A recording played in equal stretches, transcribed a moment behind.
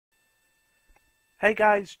Hey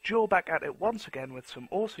guys, Joe back at it once again with some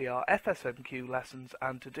OCR FSMQ lessons,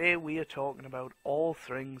 and today we are talking about all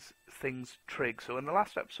things trig. So in the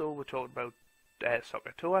last episode we talked about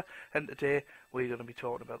SOHCAHTOA, and today we're going to be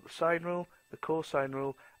talking about the sine rule, the cosine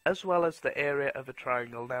rule, as well as the area of a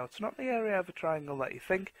triangle. Now it's not the area of a triangle that you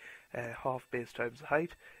think, half base times the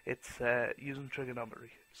height, it's using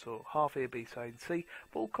trigonometry, so half AB sine C,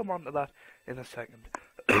 but we'll come on to that in a second.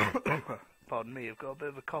 Pardon me, I've got a bit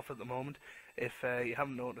of a cough at the moment, if you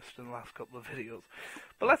haven't noticed in the last couple of videos.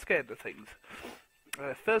 But let's get into things.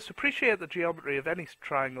 First, appreciate the geometry of any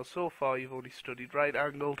triangle. So far you've only studied right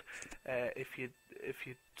angled, if you'd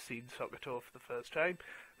seen SOHCAHTOA for the first time.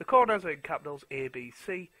 The corners are in capitals A, B,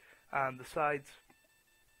 C, and the sides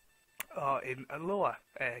are in a lower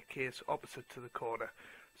case opposite to the corner.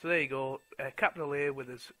 So there you go, capital A with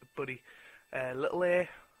his buddy little a,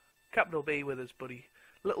 capital B with his buddy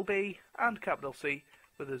little b, and capital C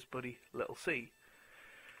with his buddy little c.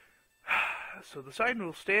 So the sine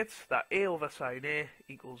rule states that A over sine A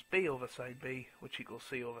equals B over sine B, which equals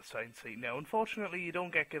C over sine C. Now unfortunately you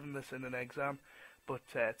don't get given this in an exam, but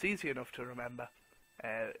it's easy enough to remember,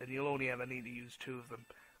 and you'll only ever need to use two of them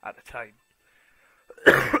at a time.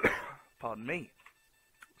 Pardon me.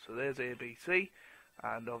 So there's A, B, C,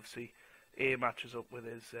 and obviously A matches up with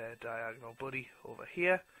his diagonal buddy over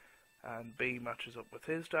here, and B matches up with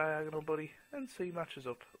his diagonal buddy, and C matches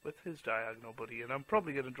up with his diagonal buddy. And I'm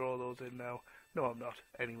probably going to draw those in now. No, I'm not,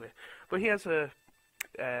 anyway. But here's a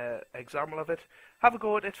example of it. Have a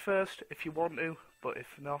go at it first if you want to, but if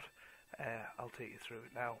not, I'll take you through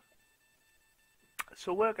it now.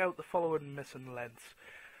 So work out the following missing lengths.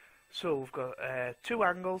 So we've got two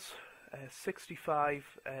angles,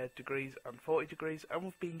 65 degrees and 40 degrees, and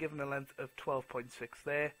we've been given a length of 12.6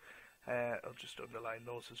 there. I'll just underline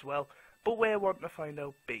those as well. But we're wanting to find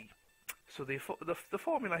out B. So the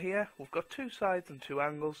formula here, we've got two sides and two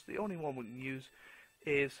angles. The only one we can use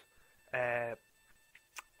is the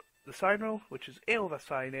sine rule, which is A over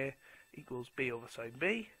sine A equals B over sine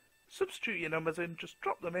B. Substitute your numbers in, just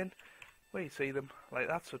drop them in where you see them, like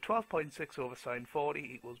that. So 12.6 over sine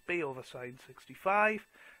 40 equals B over sine 65.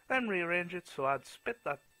 Then rearrange it, so I'd split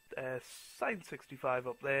that sine 65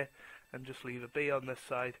 up there and just leave a B on this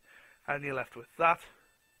side. And you're left with that,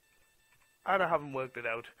 and I haven't worked it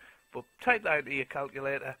out, but type that into your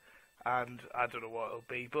calculator and I don't know what it'll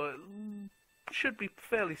be, but it should be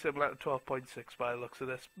fairly similar to 12.6 by the looks of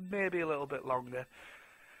this, maybe a little bit longer,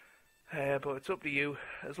 but it's up to you.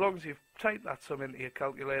 As long as you've typed that sum into your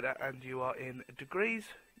calculator and you are in degrees,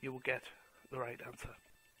 you will get the right answer.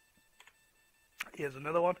 Here's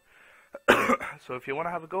another one. So if you want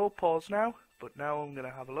to have a go, pause now, but now I'm going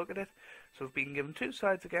to have a look at it. So we've been given two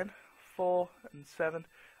sides again, 4 and 7,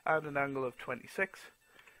 and an angle of 26.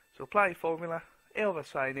 So apply your formula, A over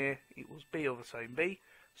sine A equals B over sine B.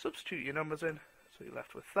 Substitute your numbers in, so you're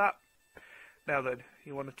left with that. Now then,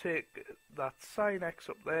 you want to take that sine x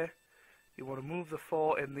up there, you want to move the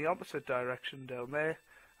 4 in the opposite direction down there,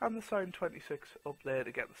 and the sine 26 up there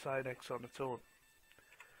to get the sine x on its own.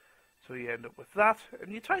 So you end up with that,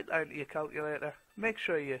 and you type that into your calculator. Make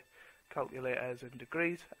sure your calculator is in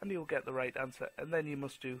degrees, and you'll get the right answer. And then you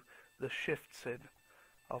must do the shift sin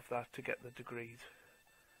of that to get the degrees.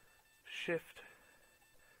 Shift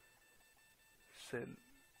sin,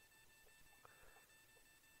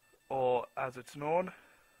 or as it's known,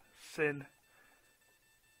 sin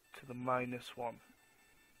to the -1,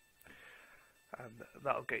 and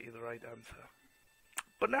that'll get you the right answer.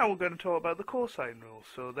 But now we're going to talk about the cosine rule.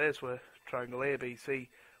 So there's where triangle ABC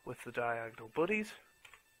with the diagonal buddies.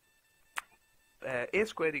 A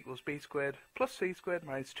squared equals B squared plus C squared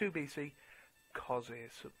minus 2BC cos A.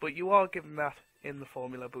 So, but you are given that in the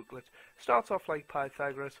formula booklet. Starts off like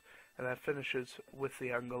Pythagoras and then finishes with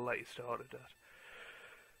the angle that you started at.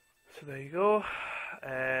 So there you go.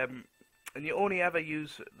 And you only ever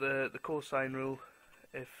use the cosine rule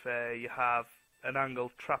if you have an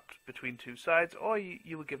angle trapped between two sides, or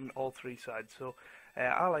you were given all three sides. So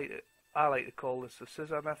I like to call this the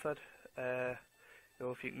scissor method.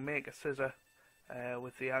 If you can make a scissor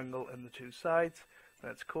with the angle and the two sides,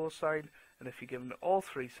 that's cosine, and if you're given all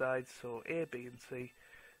three sides, so A, B and C,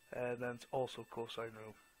 then it's also cosine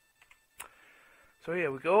rule. So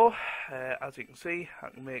here we go. As you can see, I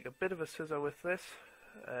can make a bit of a scissor with this.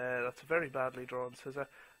 That's a very badly drawn scissor.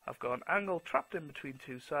 I've got an angle trapped in between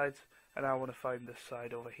two sides, and I want to find this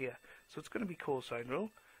side over here. So it's going to be cosine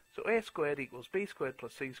rule. So A squared equals B squared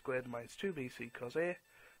plus C squared minus 2BC cos A.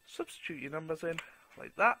 Substitute your numbers in,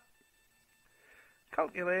 like that.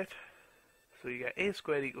 Calculate. So you get A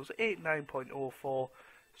squared equals 89.04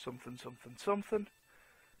 something something something.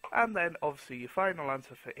 And then obviously your final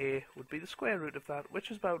answer for A would be the square root of that,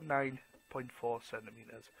 which is about 9.4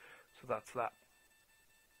 centimeters. So that's that.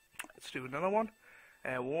 Let's do another one.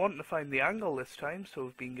 We're wanting to find the angle this time, so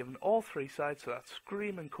we've been given all three sides, so that's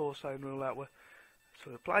screaming cosine rule that way.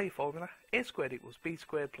 So apply your formula. A squared equals b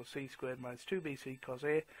squared plus c squared minus 2bc cos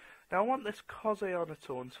A. Now I want this cos A on its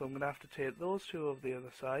own, so I'm going to have to take those two over the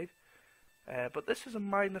other side. But this is a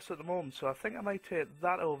minus at the moment, so I think I might take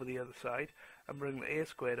that over the other side and bring the a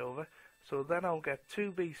squared over. So then I'll get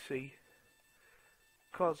 2bc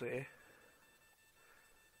cos A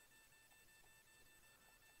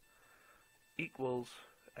equals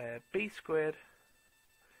b squared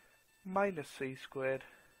minus c squared,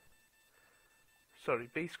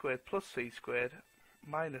 b squared plus c squared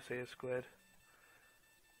minus a squared,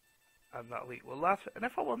 and that'll equal that. And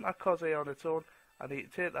if I want that cos A on its own, I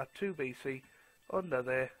need to take that 2bc under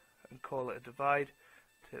there and call it a divide.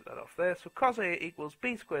 Take that off there. So cos A equals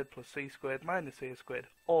b squared plus c squared minus a squared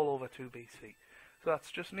all over 2bc. So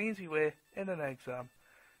that's just an easy way in an exam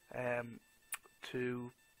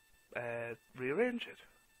to rearrange it.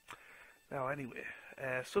 Now anyway,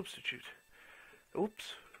 substitute.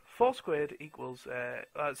 Oops. 4 squared equals,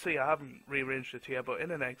 see I haven't rearranged it here, but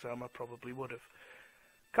in an exam I probably would have.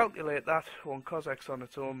 Calculate that, one cos x on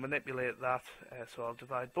its own, manipulate that, so I'll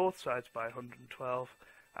divide both sides by 112,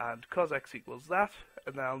 and cos x equals that,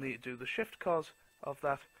 and then I'll need to do the shift cos of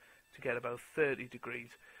that to get about 30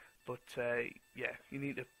 degrees. But yeah, you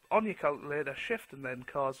need to, on your calculator, shift and then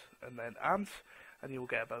cos and then ans, and you'll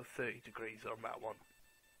get about 30 degrees on that one.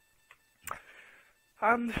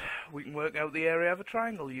 And we can work out the area of a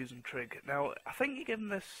triangle using trig. Now, I think you're given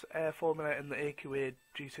this formula in the AQA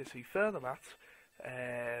GCSE Further Maths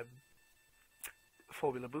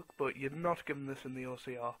formula book, but you're not given this in the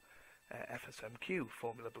OCR FSMQ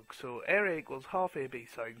formula book. So area equals half AB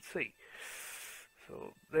sine C.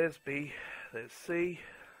 So there's B, there's C,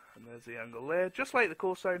 and there's the angle there. Just like the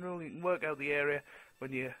cosine rule, you can work out the area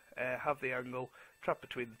when you have the angle trapped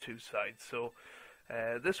between the two sides. So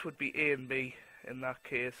this would be A and B in that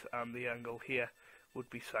case, and the angle here would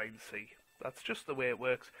be sine C. That's just the way it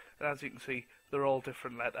works, and as you can see, they're all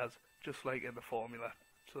different letters, just like in the formula.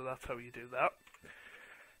 So that's how you do that.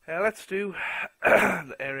 Let's do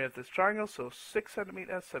the area of this triangle. So 6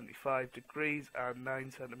 centimeters, 75 degrees, and 9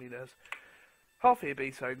 centimeters. Half AB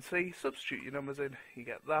sine C. Substitute your numbers in, you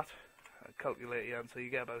get that. Calculate your answer, you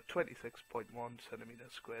get about 26.1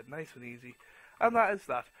 centimeters squared. Nice and easy. And that is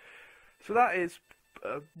that. So that is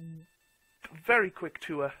a very quick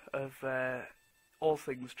tour of all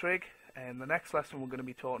things trig. In the next lesson we're going to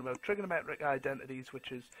be talking about trigonometric identities,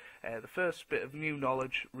 which is the first bit of new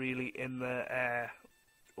knowledge really in the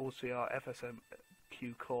OCR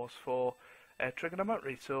FSMQ course for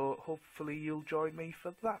trigonometry. So hopefully you'll join me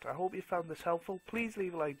for that. I hope you found this helpful. Please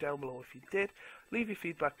leave a like down below if you did. Leave your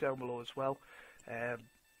feedback down below as well.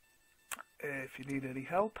 If you need any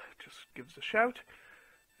help, just give us a shout.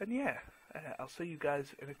 And yeah, I'll see you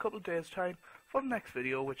guys in a couple of days' time for the next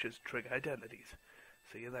video, which is Trig Identities.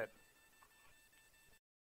 See you then.